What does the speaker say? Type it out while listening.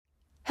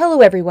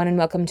Hello, everyone, and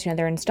welcome to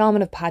another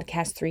installment of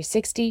Podcast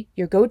 360,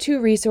 your go-to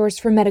resource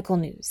for medical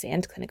news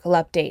and clinical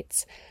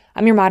updates.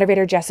 I'm your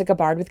moderator, Jessica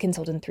Bard with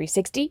Consultant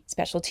 360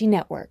 Specialty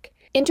Network.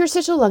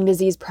 Interstitial lung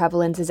disease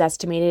prevalence is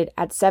estimated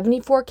at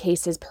 74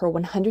 cases per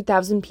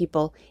 100,000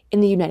 people in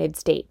the United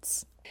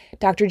States.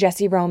 Dr.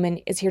 Jesse Roman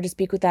is here to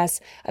speak with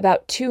us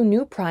about two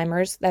new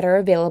primers that are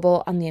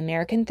available on the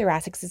American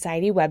Thoracic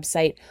Society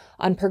website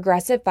on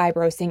progressive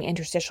fibrosing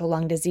interstitial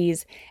lung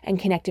disease and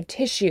connective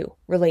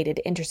tissue-related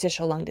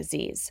interstitial lung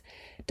disease.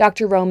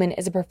 Dr. Roman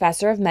is a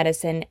professor of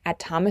medicine at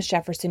Thomas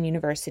Jefferson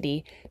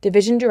University,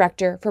 Division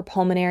Director for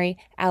Pulmonary,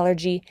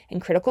 Allergy,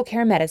 and Critical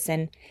Care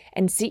Medicine,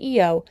 and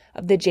CEO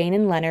of the Jane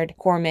and Leonard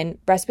Corman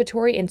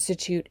Respiratory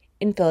Institute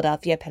in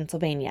Philadelphia,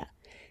 Pennsylvania.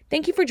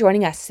 Thank you for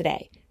joining us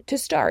today. To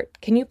start,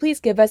 can you please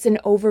give us an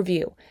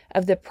overview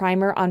of the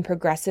primer on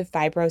progressive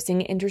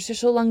fibrosing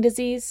interstitial lung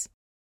disease?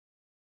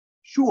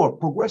 Sure.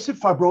 Progressive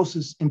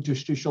fibrosis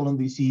interstitial lung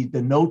disease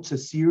denotes a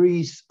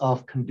series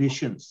of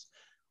conditions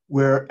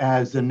where,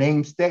 as the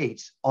name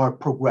states, are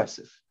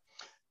progressive.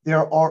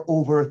 There are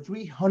over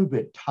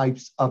 300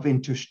 types of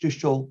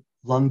interstitial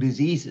lung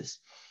diseases.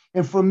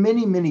 And for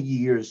many, many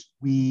years,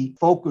 we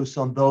focus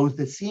on those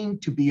that seem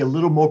to be a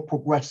little more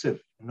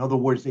progressive. In other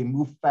words, they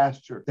move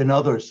faster than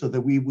others so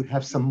that we would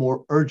have some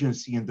more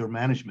urgency in their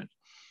management.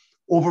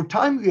 Over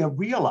time, we have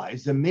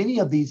realized that many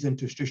of these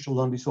interstitial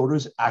lung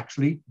disorders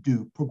actually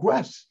do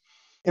progress,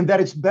 and that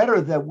it's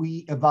better that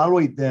we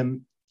evaluate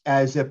them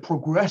as a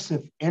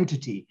progressive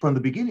entity from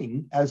the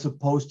beginning, as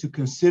opposed to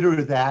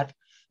consider that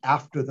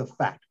after the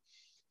fact.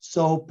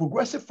 So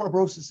progressive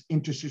fibrosis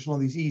interstitial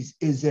lung disease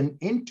is an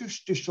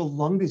interstitial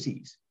lung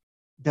disease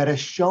that has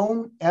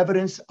shown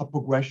evidence of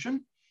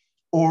progression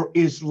or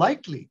is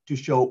likely to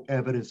show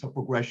evidence of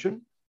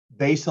progression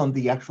based on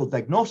the actual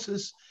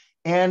diagnosis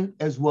and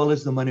as well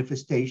as the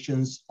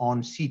manifestations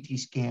on CT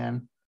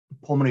scan,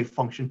 pulmonary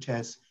function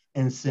tests,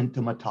 and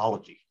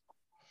symptomatology.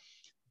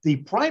 The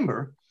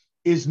primer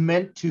is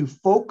meant to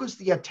focus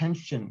the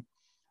attention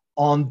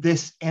on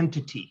this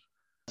entity.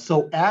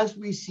 So as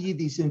we see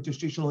these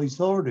interstitial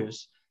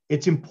disorders,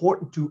 it's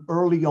important to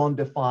early on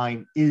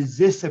define, is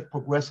this a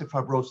progressive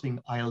fibrosing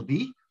ILD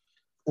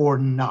or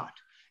not?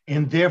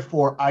 And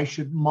therefore, I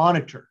should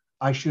monitor,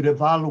 I should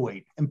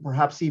evaluate, and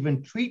perhaps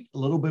even treat a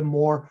little bit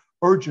more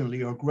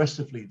urgently or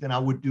aggressively than I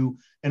would do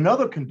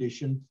another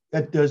condition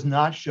that does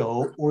not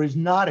show or is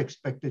not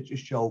expected to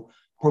show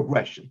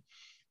progression.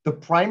 The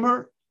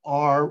primer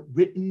are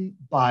written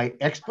by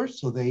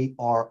experts, so they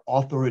are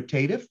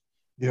authoritative,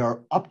 they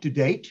are up to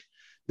date,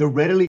 they're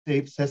readily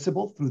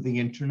accessible through the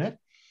internet,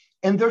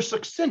 and they're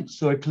succinct,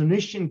 so a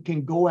clinician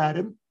can go at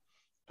them,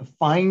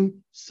 find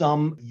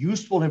some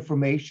useful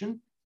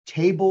information,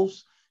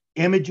 tables,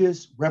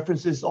 images,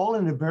 references, all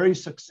in a very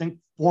succinct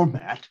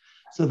format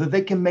so that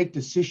they can make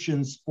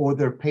decisions for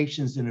their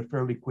patients in a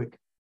fairly quick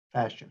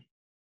fashion.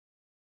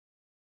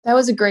 That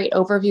was a great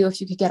overview.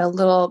 If you could get a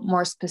little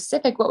more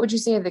specific, what would you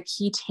say are the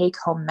key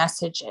take-home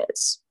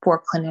messages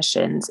for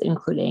clinicians,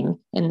 including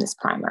in this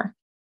primer?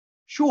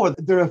 Sure,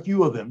 there are a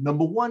few of them.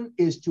 Number one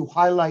is to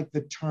highlight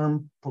the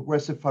term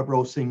progressive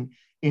fibrosing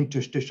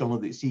interstitial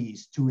lung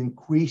disease to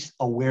increase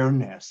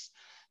awareness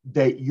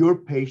that your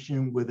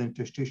patient with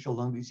interstitial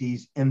lung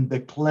disease in the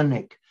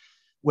clinic,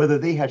 whether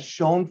they had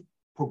shown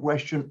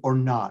progression or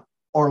not,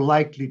 are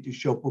likely to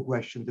show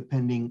progression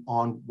depending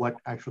on what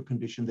actual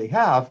condition they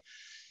have.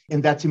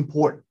 And that's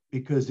important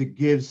because it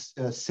gives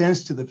a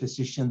sense to the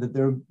physician that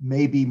there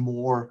may be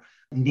more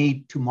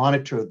need to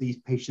monitor these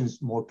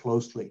patients more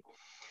closely.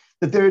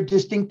 That there are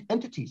distinct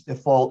entities that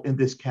fall in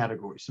this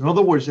category. So in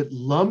other words, it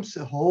lumps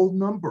a whole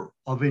number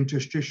of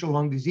interstitial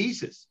lung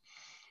diseases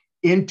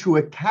into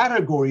a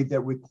category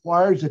that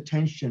requires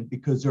attention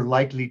because they're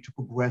likely to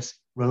progress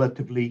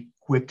relatively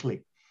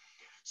quickly.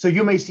 So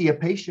you may see a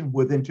patient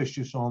with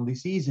interstitial lung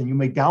disease and you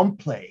may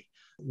downplay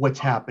what's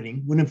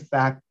happening when in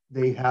fact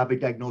they have a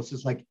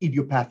diagnosis like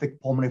idiopathic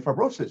pulmonary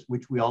fibrosis,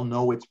 which we all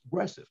know it's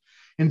progressive.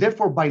 And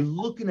therefore, by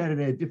looking at it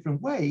in a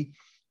different way,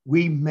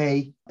 we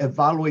may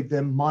evaluate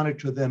them,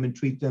 monitor them, and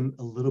treat them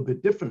a little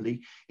bit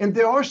differently. And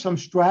there are some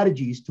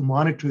strategies to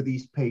monitor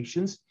these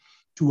patients,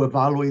 to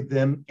evaluate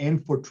them,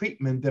 and for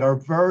treatment that are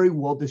very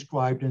well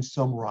described and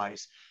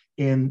summarized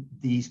in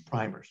these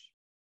primers.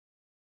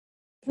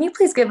 Can you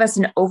please give us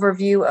an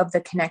overview of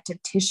the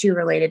connective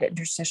tissue-related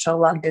interstitial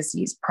lung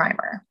disease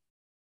primer?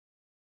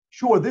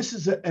 Sure. This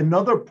is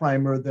another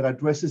primer that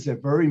addresses a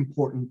very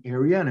important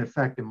area. And in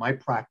fact, in my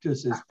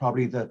practice, is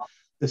probably the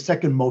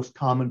second most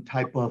common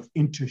type of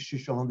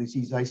interstitial lung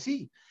disease I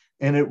see.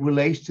 And it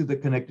relates to the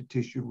connective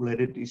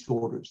tissue-related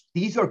disorders.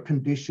 These are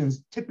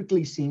conditions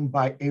typically seen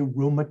by a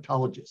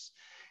rheumatologist,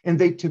 and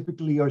they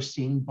typically are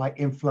seen by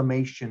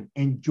inflammation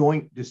and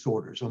joint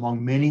disorders,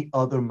 among many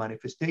other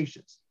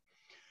manifestations.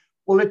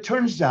 Well, it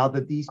turns out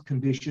that these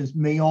conditions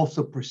may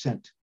also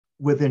present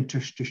with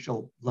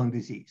interstitial lung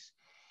disease.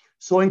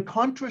 So in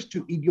contrast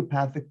to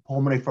idiopathic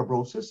pulmonary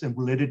fibrosis and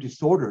related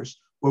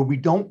disorders where we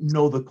don't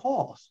know the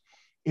cause,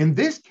 in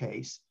this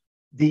case,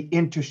 the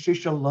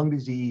interstitial lung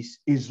disease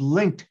is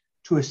linked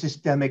to a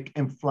systemic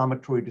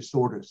inflammatory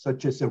disorder,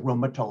 such as a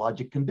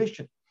rheumatologic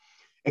condition.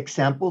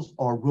 Examples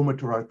are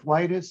rheumatoid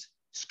arthritis,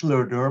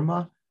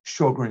 scleroderma,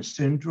 Sjogren's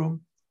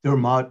syndrome,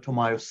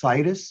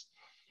 dermatomyositis.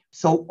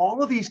 So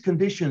all of these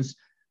conditions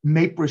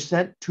may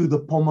present to the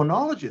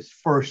pulmonologist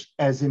first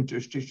as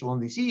interstitial lung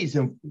disease,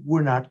 and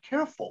we're not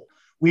careful,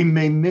 we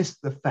may miss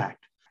the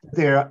fact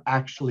they're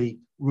actually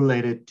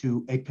related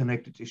to a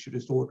connective tissue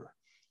disorder.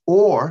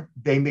 Or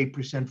they may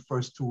present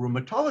first to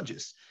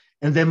rheumatologists,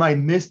 and they might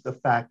miss the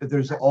fact that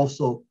there's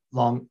also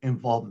lung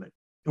involvement.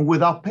 And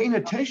without paying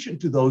attention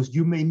to those,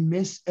 you may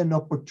miss an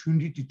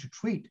opportunity to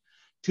treat,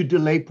 to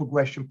delay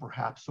progression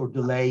perhaps, or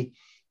delay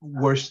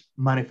worse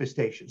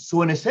manifestations.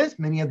 So in a sense,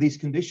 many of these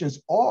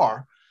conditions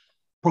are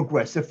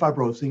progressive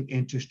fibrosing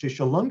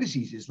interstitial lung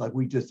diseases, like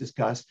we just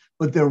discussed,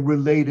 but they're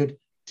related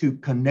to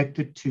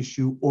connective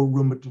tissue or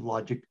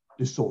rheumatologic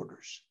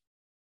disorders.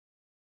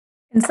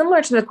 And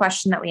similar to the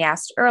question that we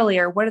asked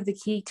earlier, what are the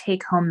key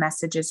take-home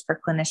messages for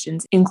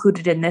clinicians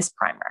included in this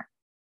primer?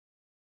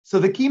 So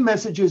the key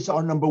messages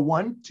are, number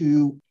one,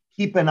 to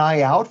keep an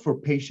eye out for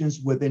patients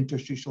with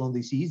interstitial lung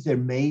disease that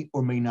may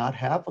or may not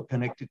have a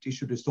connective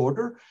tissue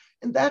disorder.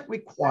 And that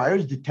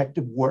requires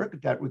detective work,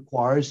 that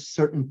requires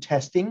certain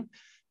testing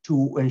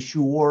to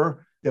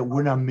ensure that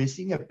we're not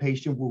missing a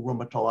patient with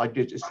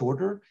rheumatologic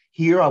disorder.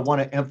 Here, I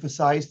want to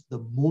emphasize the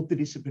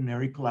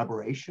multidisciplinary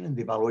collaboration and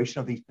the evaluation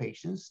of these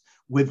patients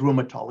with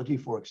rheumatology,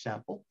 for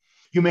example.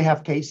 You may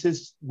have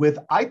cases with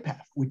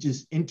IPAF, which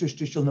is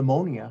interstitial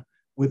pneumonia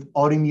with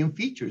autoimmune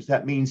features.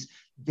 That means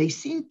they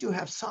seem to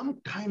have some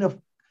kind of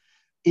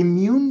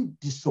immune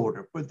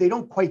disorder, but they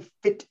don't quite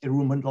fit a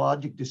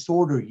rheumatologic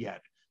disorder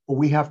yet, but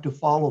we have to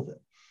follow them.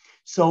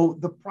 So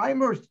the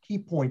primary key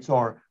points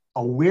are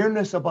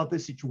awareness about the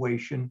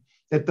situation,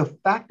 that the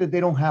fact that they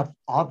don't have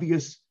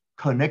obvious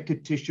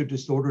connective tissue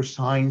disorder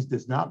signs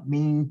does not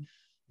mean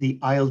the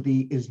ILD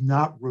is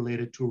not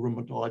related to a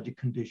rheumatologic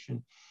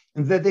condition,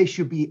 and that they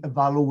should be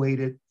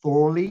evaluated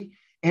thoroughly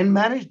and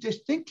managed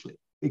distinctly,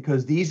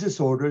 because these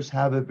disorders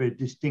have a very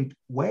distinct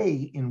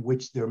way in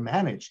which they're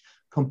managed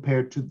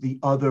compared to the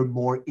other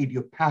more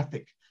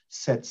idiopathic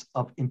sets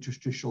of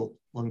interstitial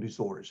lung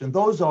disorders. And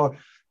those are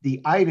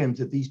the items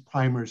that these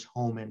primers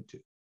home into.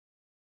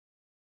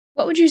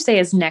 What would you say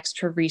is next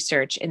for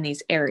research in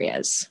these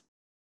areas?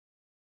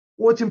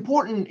 Well, it's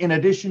important, in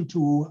addition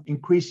to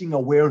increasing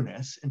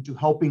awareness and to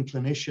helping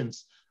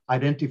clinicians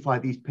identify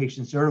these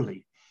patients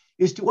early,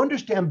 is to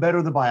understand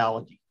better the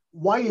biology.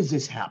 Why is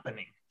this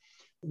happening?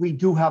 We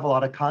do have a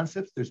lot of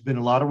concepts. There's been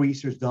a lot of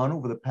research done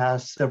over the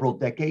past several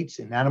decades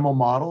in animal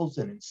models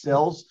and in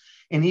cells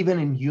and even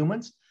in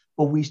humans,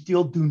 but we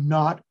still do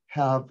not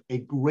have a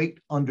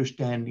great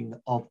understanding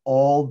of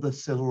all the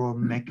cellular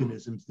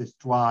mechanisms that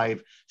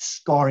drive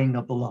scarring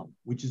of the lung,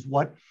 which is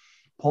what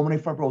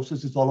pulmonary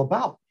fibrosis is all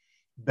about.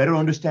 Better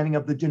understanding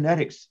of the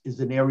genetics is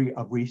an area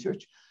of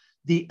research.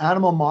 The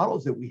animal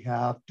models that we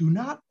have do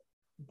not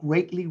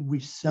greatly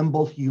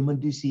resemble human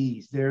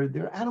disease.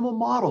 They're animal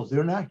models,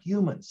 they're not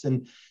humans.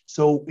 And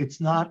so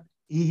it's not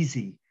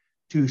easy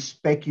to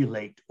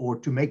speculate or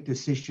to make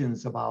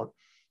decisions about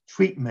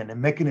treatment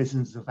and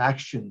mechanisms of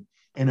action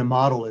in a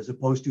model as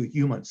opposed to a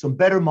human. Some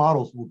better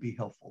models will be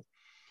helpful.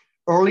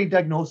 Early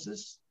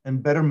diagnosis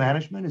and better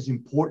management is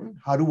important.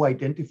 How to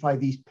identify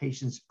these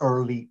patients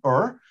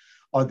earlier?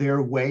 Are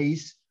there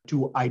ways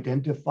to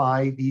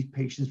identify these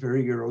patients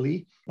very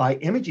early by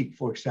imaging,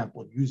 for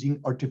example,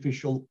 using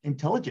artificial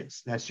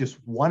intelligence? That's just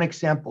one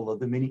example of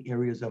the many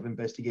areas of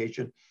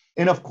investigation.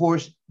 And of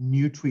course,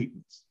 new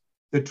treatments.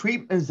 The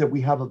treatments that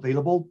we have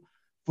available,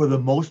 for the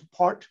most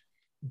part,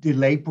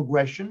 delay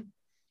progression,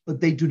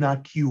 but they do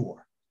not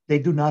cure. They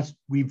do not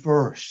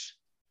reverse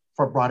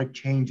fibrotic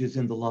changes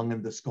in the lung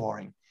and the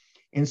scarring.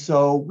 And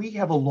so we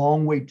have a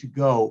long way to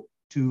go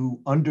to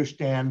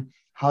understand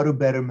how to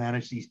better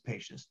manage these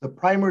patients. The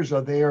primers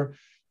are there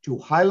to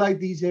highlight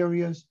these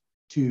areas,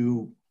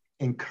 to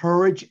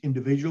encourage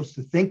individuals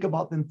to think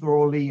about them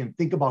thoroughly and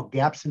think about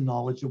gaps in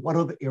knowledge and what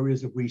other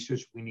areas of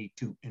research we need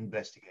to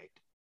investigate.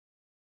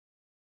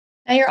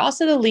 Now, you're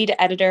also the lead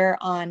editor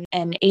on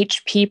an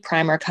HP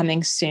primer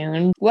coming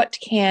soon. What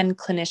can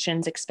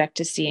clinicians expect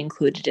to see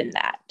included in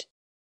that?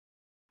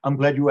 I'm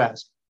glad you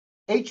asked.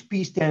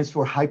 HP stands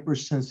for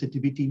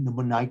hypersensitivity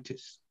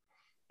pneumonitis.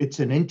 It's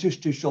an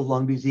interstitial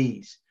lung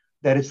disease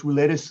that is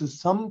related to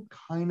some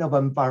kind of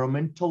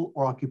environmental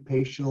or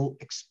occupational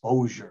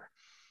exposure.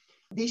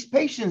 These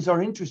patients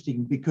are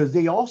interesting because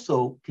they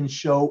also can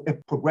show a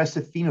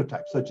progressive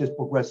phenotype, such as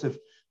progressive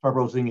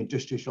fibrosing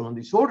interstitial lung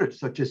disorders,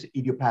 such as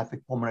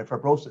idiopathic pulmonary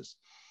fibrosis.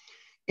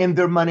 And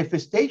their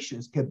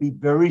manifestations can be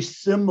very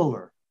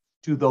similar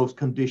to those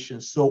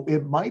conditions. So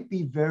it might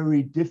be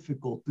very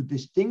difficult to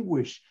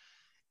distinguish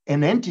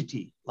an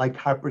entity like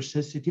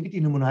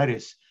hypersensitivity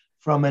pneumonitis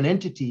from an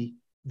entity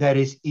that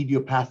is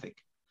idiopathic.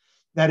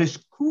 That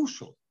is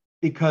crucial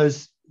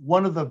because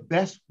one of the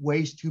best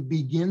ways to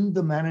begin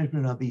the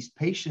management of these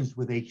patients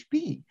with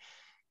HP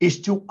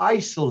is to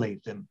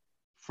isolate them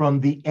from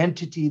the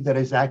entity that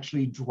is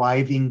actually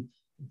driving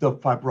the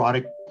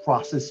fibrotic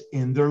process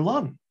in their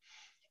lung.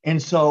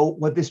 And so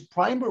what this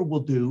primer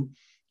will do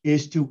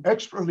is to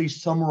expertly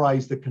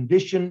summarize the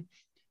condition,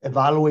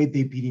 evaluate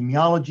the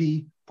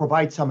epidemiology,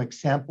 provide some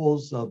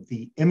examples of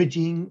the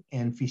imaging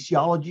and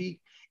physiology,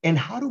 and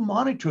how to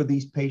monitor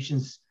these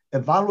patients,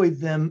 evaluate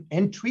them,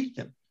 and treat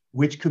them,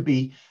 which could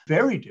be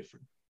very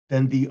different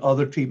than the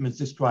other treatments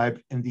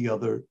described in the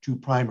other two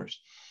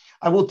primers.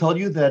 I will tell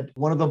you that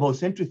one of the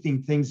most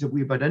interesting things that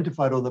we've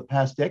identified over the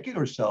past decade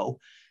or so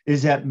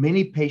is that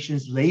many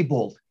patients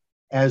labeled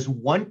as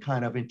one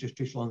kind of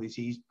interstitial lung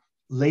disease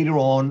later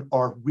on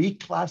are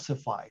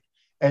reclassified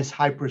as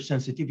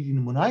hypersensitivity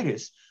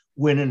pneumonitis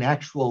when an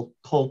actual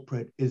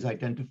culprit is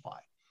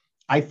identified.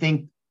 I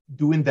think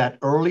doing that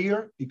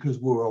earlier, because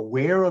we're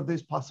aware of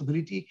this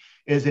possibility,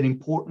 is an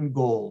important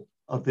goal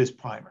of this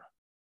primer.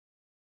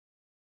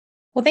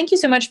 Well, thank you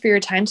so much for your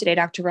time today,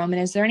 Dr. Roman.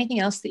 Is there anything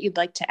else that you'd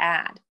like to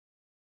add?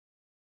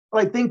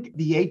 Well, I think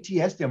the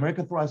ATS, the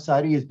American Thoracic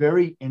Society, is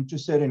very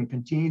interested in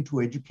continuing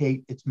to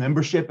educate its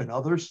membership and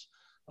others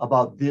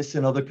about this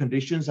and other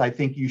conditions. I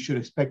think you should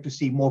expect to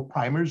see more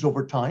primers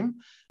over time.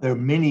 There are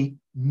many,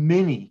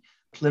 many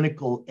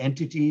clinical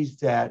entities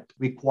that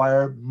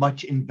require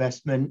much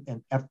investment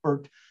and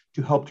effort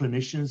to help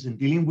clinicians in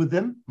dealing with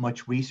them,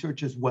 much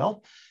research as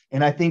well.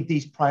 And I think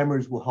these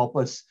primers will help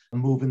us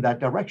move in that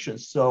direction.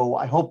 So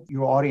I hope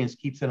your audience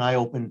keeps an eye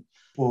open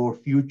for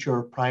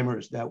future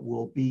primers that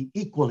will be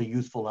equally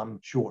useful, I'm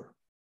sure.